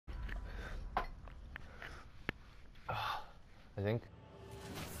I think.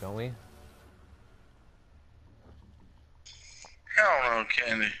 Don't we? Hell no,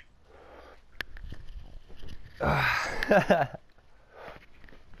 Candy.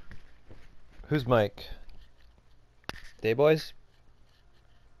 Who's Mike? Day boys?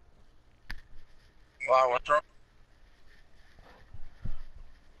 Why, what's wrong?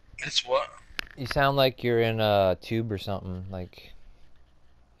 It's what? You sound like you're in a tube or something, like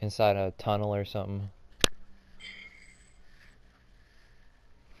inside a tunnel or something.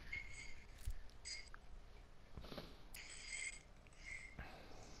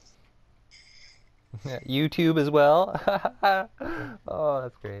 YouTube as well? Oh,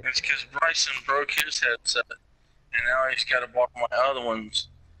 that's great. It's because Bryson broke his headset, and now he's got to block my other ones,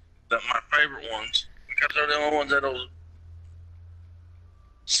 my favorite ones, because they're the only ones that'll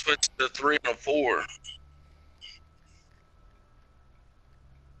switch to 3 and a 4.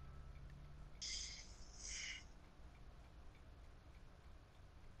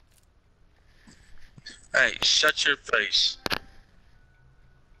 Hey, shut your face.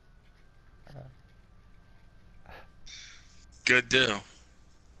 Good deal.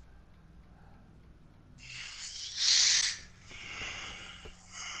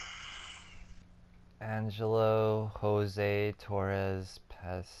 Angelo Jose Torres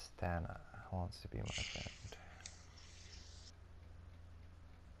Pestana wants to be my friend.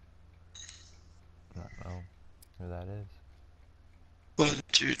 I don't know who that is. 1,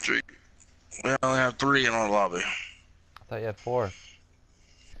 2, 3. We only have 3 in our lobby. I thought you had 4.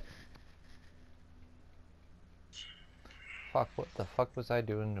 Fuck, what the fuck was I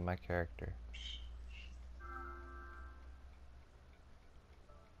doing to my character?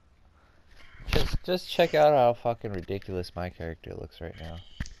 Just check out how fucking ridiculous my character looks right now.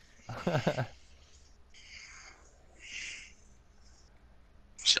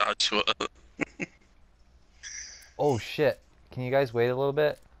 Shut you up. Oh shit. Can you guys wait a little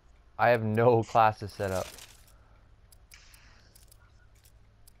bit? I have no classes set up.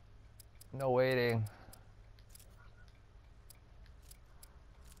 No waiting.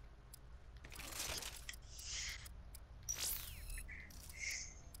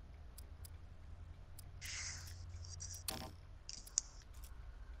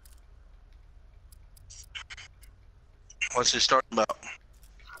 What's it starting about?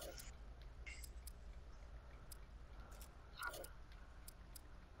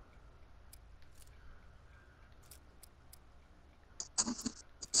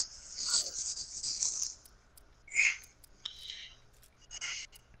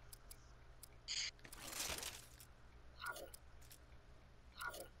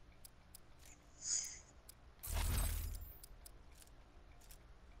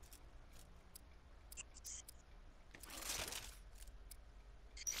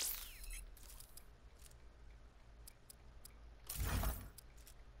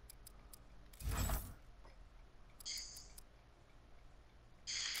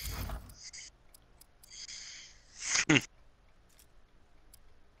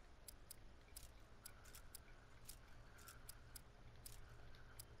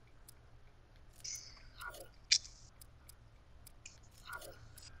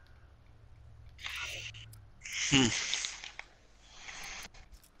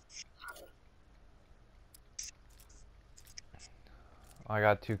 I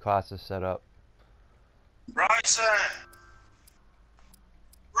got 2 classes set up. Bryson!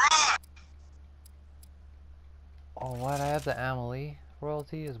 Right! Oh, what? I have the Amelie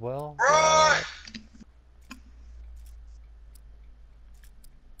royalty as well? Right!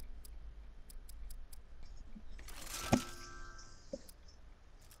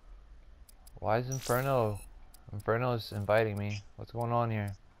 What? Why is Inferno? Inferno's inviting me. What's going on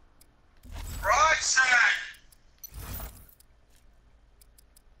here? Bryson!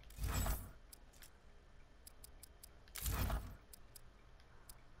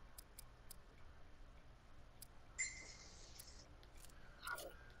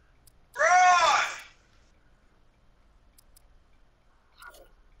 Right!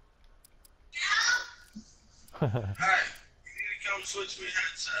 Hey, you need to come switch me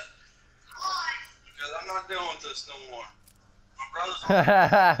headset. Why? Because I'm not dealing with this no more. My brother's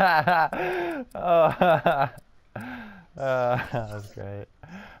Oh, that's great.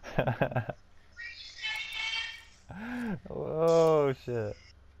 Oh shit.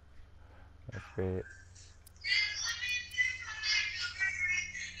 That's great.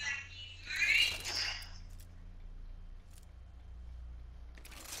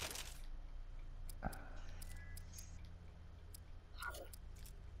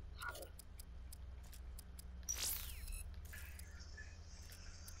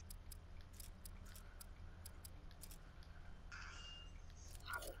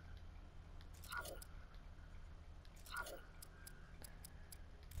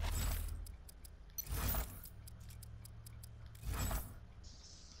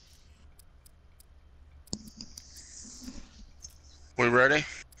 ready?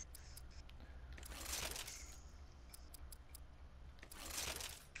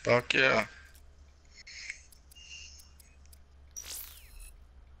 Fuck yeah.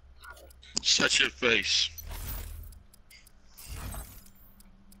 Shut your face.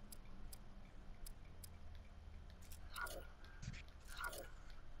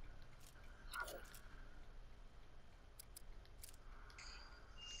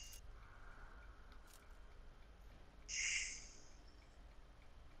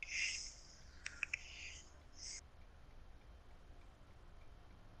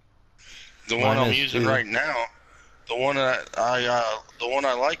 The one Mine I'm is using too. right now, the one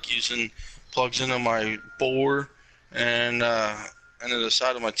I like using, plugs into my board and into the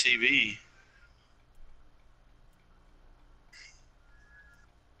side of my TV.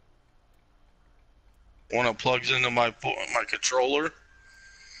 One that plugs into my controller.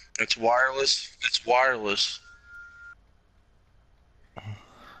 It's wireless. It's wireless.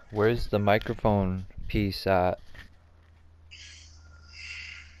 Where's the microphone piece at?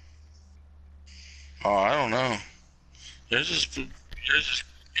 Oh, I don't know. Yours is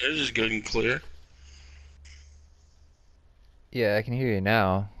good and clear. Yeah, I can hear you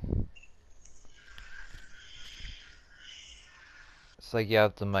now. It's like you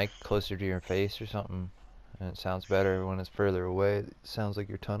have the mic closer to your face or something, and it sounds better when it's further away. It sounds like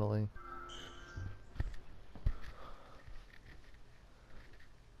you're tunneling.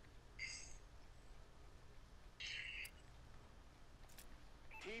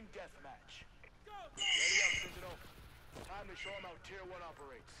 Team deathmatch. Ready up, Sentinel. Time to show them how Tier 1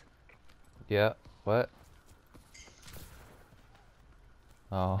 operates. Yeah, what?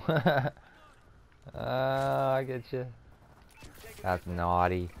 Oh. I get you. That's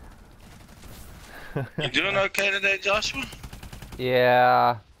naughty. You doing okay today, Joshua?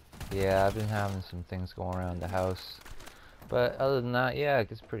 Yeah. Yeah, I've been having some things going around the house. But other than that, yeah,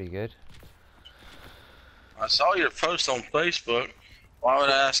 it's pretty good. I saw your post on Facebook. Why would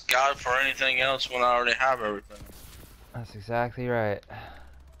I ask God for anything else when I already have everything? That's exactly right.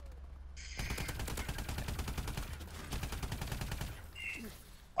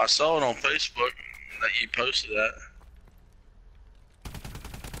 I saw it on Facebook that you posted that.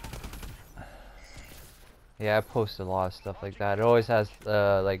 Yeah, I post a lot of stuff like that. It always has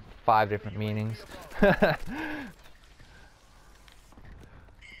like 5 different meanings. To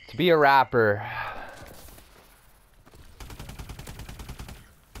be a rapper.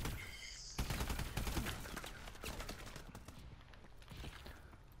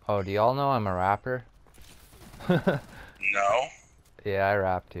 Oh, do y'all know I'm a rapper? No. Yeah, I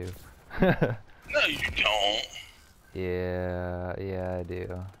rap too. No, you don't. Yeah, I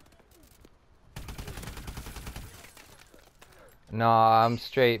do. No, I'm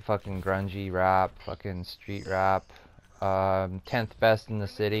straight fucking grungy rap, fucking street rap. 10th best in the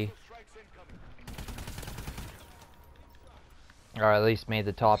city. Or at least made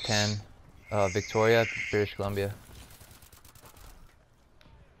the top 10. Victoria, British Columbia.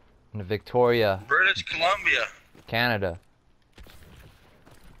 Victoria, British Columbia. Canada.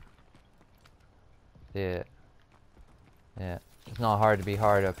 Yeah. Yeah. It's not hard to be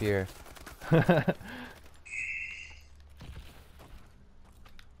hard up here.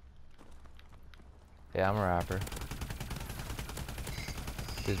 Yeah, I'm a rapper.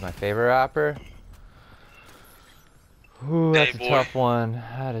 Who's my favorite rapper? Ooh, that's a Day Boy. tough one.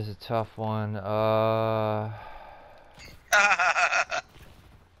 That is a tough one.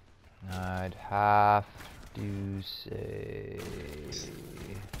 I'd have to say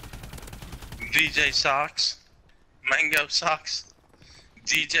VJ Socks. Mango Socks.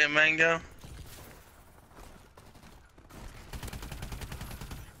 DJ Mango.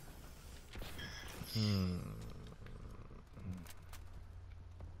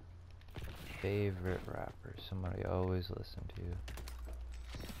 Favorite rapper, somebody I always listen to.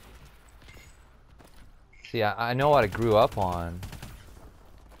 See, I know what I grew up on,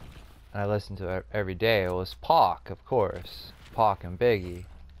 and I listen to it every day. It was Pac, of course. Pac and Biggie.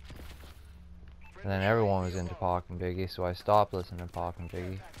 And then everyone was into Pac and Biggie, so I stopped listening to Pac and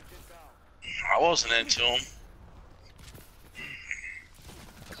Biggie. I wasn't into them.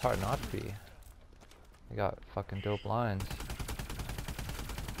 It's hard not to be. They got fucking dope lines.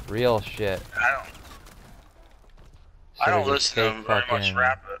 Real shit. I don't listen to fake very much fucking-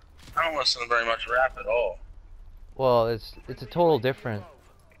 rap. I don't listen to very much rap at all. Well, it's a total different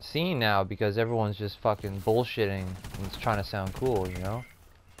scene now because everyone's just fucking bullshitting and it's trying to sound cool, you know?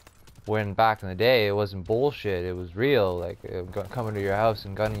 When back in the day it wasn't bullshit, it was real, like coming to your house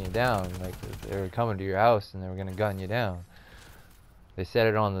and gunning you down. Like they were coming to your house and they were gonna gun you down. They said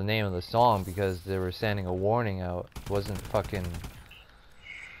it on the name of the song because they were sending a warning out. It wasn't fucking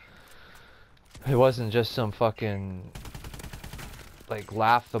It wasn't just some fucking like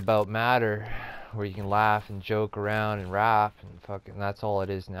laugh about matter where you can laugh and joke around and rap and fucking that's all it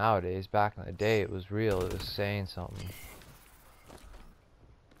is nowadays. Back in the day it was real, it was saying something.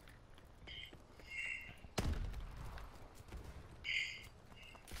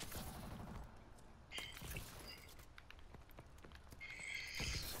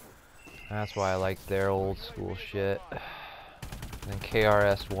 That's why I like their old school shit. And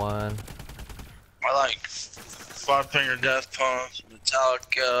KRS-One. I like Five Finger Death Punch,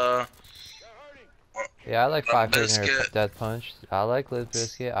 Metallica. Yeah, I like Limp Five Finger Bizkit. Death Punch. I like Limp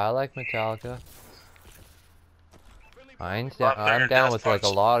Bizkit. I like Metallica. I'm Finger down Death with like a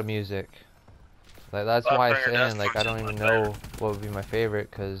Punch. lot of music. Like that's Five why I'm Finger saying Death like I Punch don't is even my know favorite. what would be my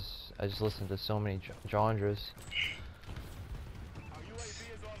favorite because I just listen to so many genres. Our UAV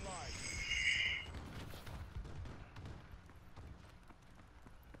is online.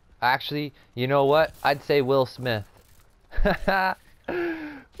 Actually, you know what? I'd say Will Smith.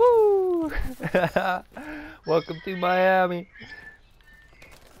 Woo! Welcome to Miami.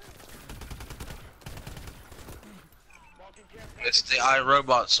 Marking campaign. It's the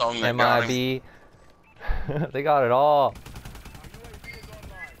iRobot song that got him. MIB. They got it all. Our UAV is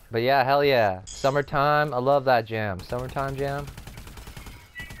online. But yeah, hell yeah. Summertime, I love that jam. Summertime jam.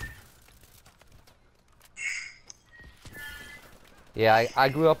 Yeah, I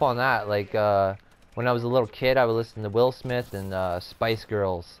grew up on that. Like, when I was a little kid, I would listen to Will Smith and Spice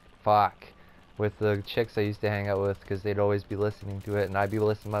Girls. Fuck. With the chicks I used to hang out with, because they'd always be listening to it, and I'd be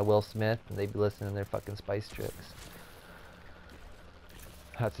listening to my Will Smith, and they'd be listening to their fucking Spice chicks.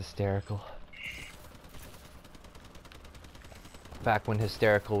 That's hysterical. Back when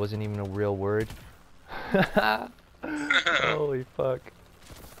hysterical wasn't even a real word. Holy fuck.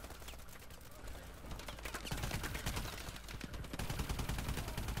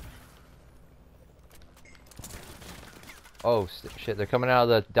 Oh shit, they're coming out of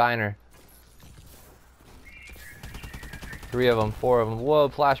the diner. 3 of them, 4 of them. Whoa,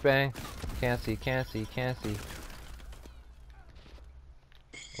 flashbang. Can't see, can't see, can't see.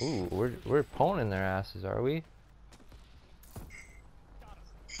 Ooh, we're poning their asses, are we?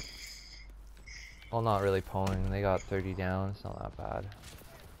 Well, not really poning. They got 30 down. It's not that bad.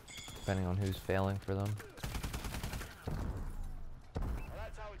 Depending on who's failing for them. Well,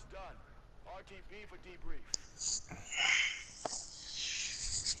 that's how it's done. RTB for debrief.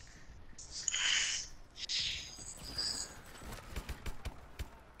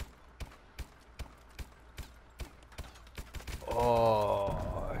 Oh,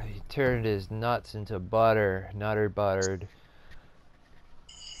 he turned his nuts into butter. Nutter buttered.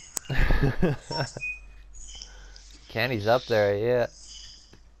 Candy's up there, yeah.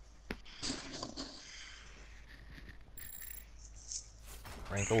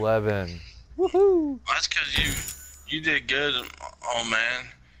 Rank 11. Woohoo! That's because you did good. Oh man,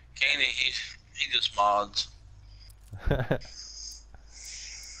 Candy, he just mods.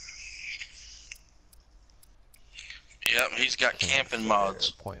 Yep, he's got camping mods.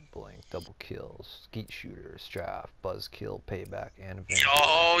 Point blank, double kills, skeet shooter, straff, buzzkill, payback, and avenger.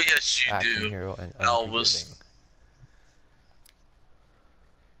 Oh yes, you Action do. hero and Elvis. unforgiving.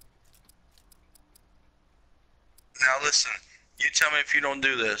 Now listen, you tell me if you don't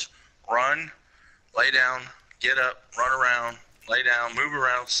do this. Run, lay down, get up, run around, lay down, move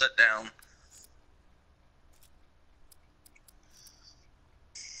around, sit down.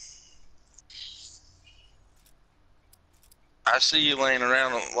 I see you laying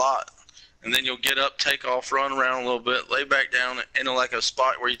around a lot, and then you'll get up, take off, run around a little bit, lay back down into like a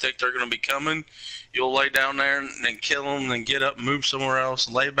spot where you think they're going to be coming. You'll lay down there and then kill them, then get up, move somewhere else,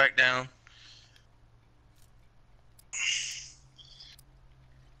 lay back down.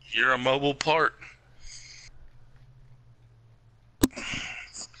 You're a mobile part.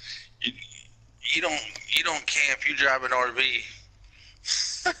 You don't camp. You drive an RV.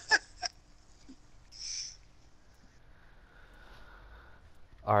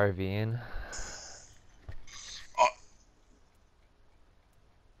 RVing.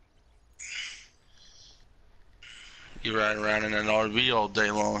 You ride around in an RV all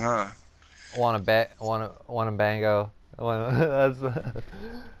day long, huh? Want a bango. That's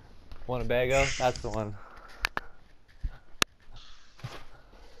want a bango? That's the one.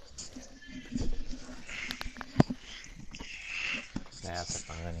 Nah, that's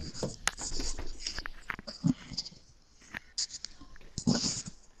fine.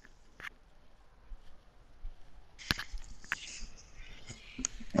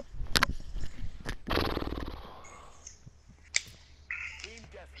 Team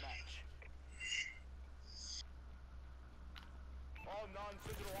deathmatch. All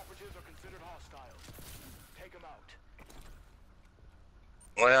non-citadel operatives are considered hostile. Take them out.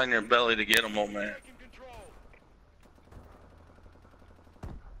 Lay on your belly to get them, old man. Taking control.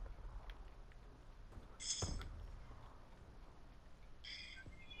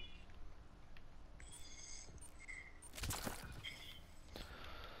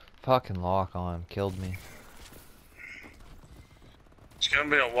 Fucking lock on killed me. It's gonna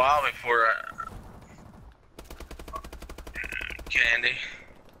be a while before Candy.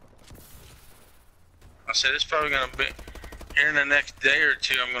 I said it's probably gonna be here in the next day or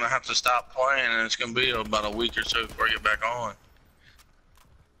two. I'm gonna have to stop playing, and it's gonna be about a week or so before I get back on.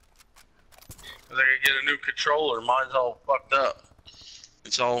 Cause I gotta get a new controller. Mine's all fucked up.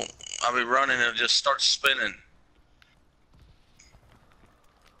 It's all I'll be running and it just starts spinning.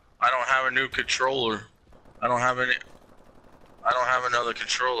 I don't have a new controller. I don't have another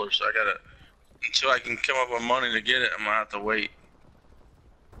controller, so I gotta, until I can come up with money to get it, I'm gonna have to wait.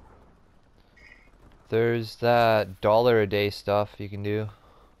 There's that $1 a day stuff you can do.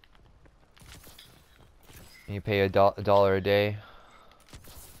 You pay $1 a day.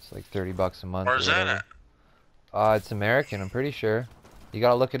 It's like 30 bucks a month. Where's that at? It's American, I'm pretty sure. You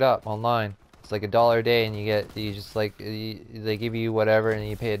gotta look it up online. It's like $1 a day, and you just like they give you whatever, and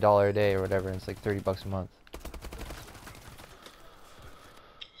you pay $1 a day or whatever, and it's like 30 bucks a month.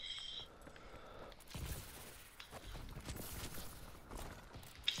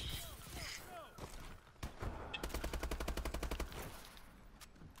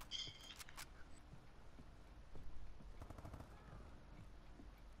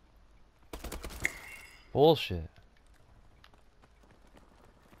 Bullshit.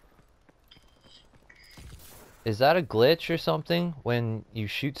 Is that a glitch or something when you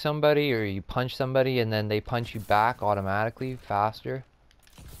shoot somebody or you punch somebody and then they punch you back automatically faster?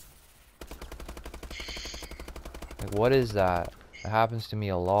 Like, what is that? It happens to me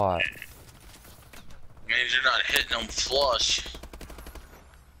a lot. Means you're not hitting them flush.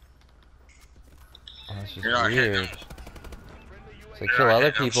 Oh, that's just You're not hitting weird. them. So I You're kill not other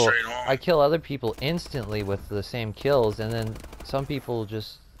hitting them people. straight on. I kill other people instantly with the same kills, and then some people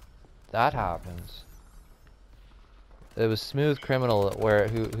just that happens. It was Smooth Criminal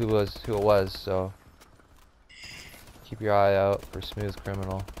who it was, so keep your eye out for Smooth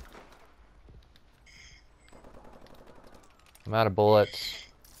Criminal. I'm out of bullets.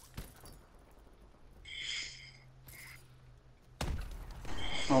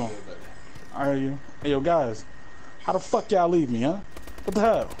 Oh, I hear you. Hey, yo, guys, how the fuck y'all leave me, huh? What the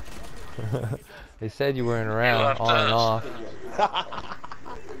hell? They said you weren't around, left on and us. off.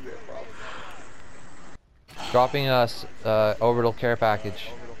 Dropping us orbital care package.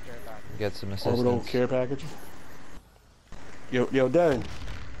 Get some assistance. Orbital care package. Yo, Dad.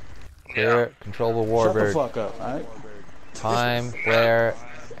 Clear, controllable Shut the warbird. fuck up, alright? Time, flare,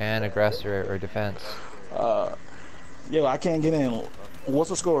 and aggressor or defense. Yo, I can't get in. What's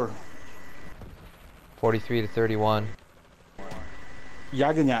the score? 43 to 31.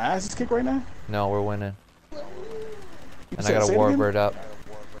 Y'all getting your asses kicked right now? No, we're winning. You And I said- got a say it again? warbird up.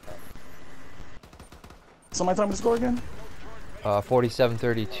 Somebody tell me the score again?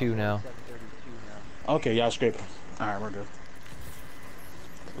 47-32 now. Okay, y'all scraping. Alright, we're good.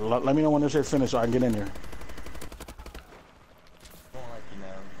 Let me know when this shit finished so I can get in here.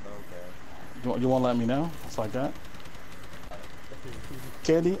 You won't let me know? It's like that?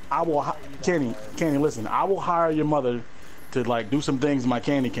 Candy, Candy, listen, I will hire your mother to like do some things in my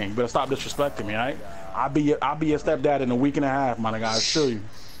candy cane. You better stop disrespecting me, alright? I'll be your stepdad in a week and a half, my nigga, I assure you.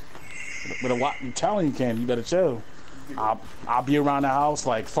 But I'm telling you, Candy, you better chill. I'll be around the house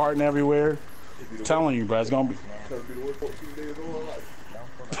like farting everywhere. I'm telling you, bro, it's gonna be.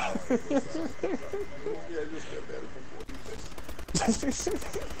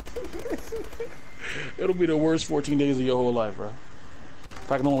 It'll be the worst 14 days of your whole life, bro.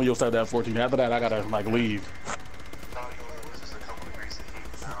 If I can only your stepdad 14. After that, I gotta like leave.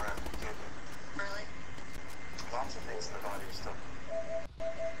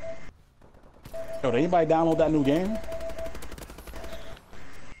 Yo, did anybody download that new game?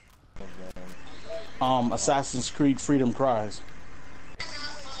 Assassin's Creed Freedom Cries.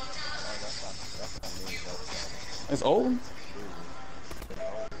 It's old?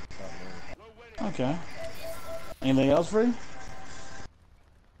 Okay. Anything else free?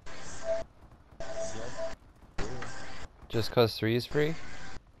 Just cause 3 is free?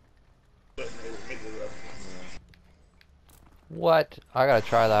 What? I gotta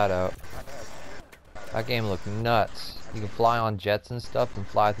try that out. That game looked nuts. You can fly on jets and stuff and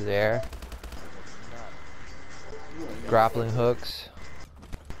fly through the air. Grappling hooks.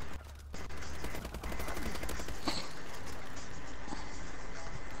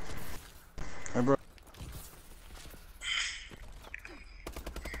 Hey, bro.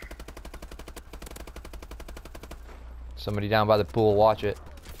 Somebody down by the pool, watch it.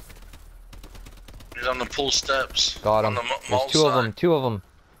 He's on the pool steps. Got On him. the There's mall two of side. them, two of them.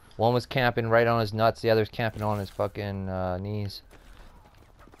 One was camping right on his nuts, the other's camping on his fucking knees.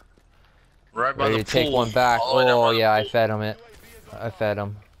 Right by Ready the to pool. take one back. all the way down by Oh the yeah, I pool. fed him it. I fed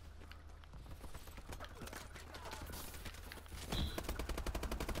him.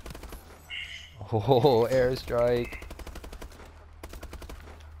 Oh, airstrike.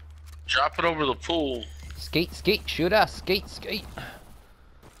 Drop it over the pool. Skate, skate, shoot us. Skate, skate.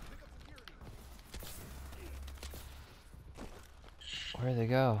 Where'd they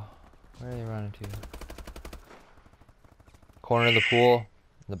go? Where are they running to? Corner of the pool.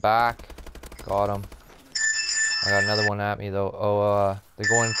 In the back. Got him. I got another one at me though. Oh, they're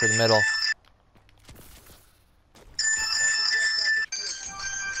going for the middle.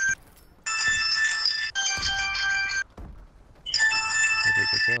 Where did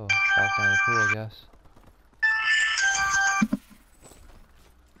they go? Back down the pool, I guess.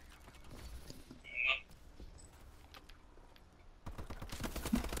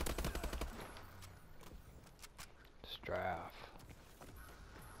 Straff.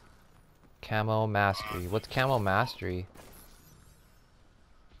 Camo mastery. What's camo mastery?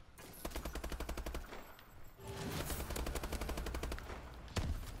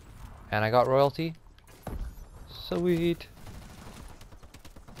 And I got royalty. Sweet.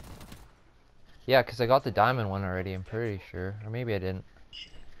 Yeah, because I got the diamond one already, I'm pretty sure. Or maybe I didn't.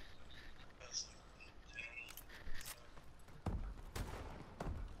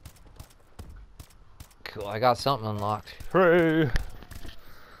 Cool, I got something unlocked. Hooray!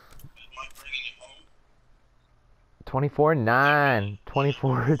 24-9,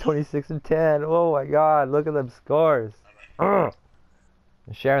 24, 26 and 10. Oh my god, look at them scores. Ugh.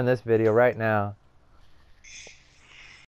 I'm sharing this video right now.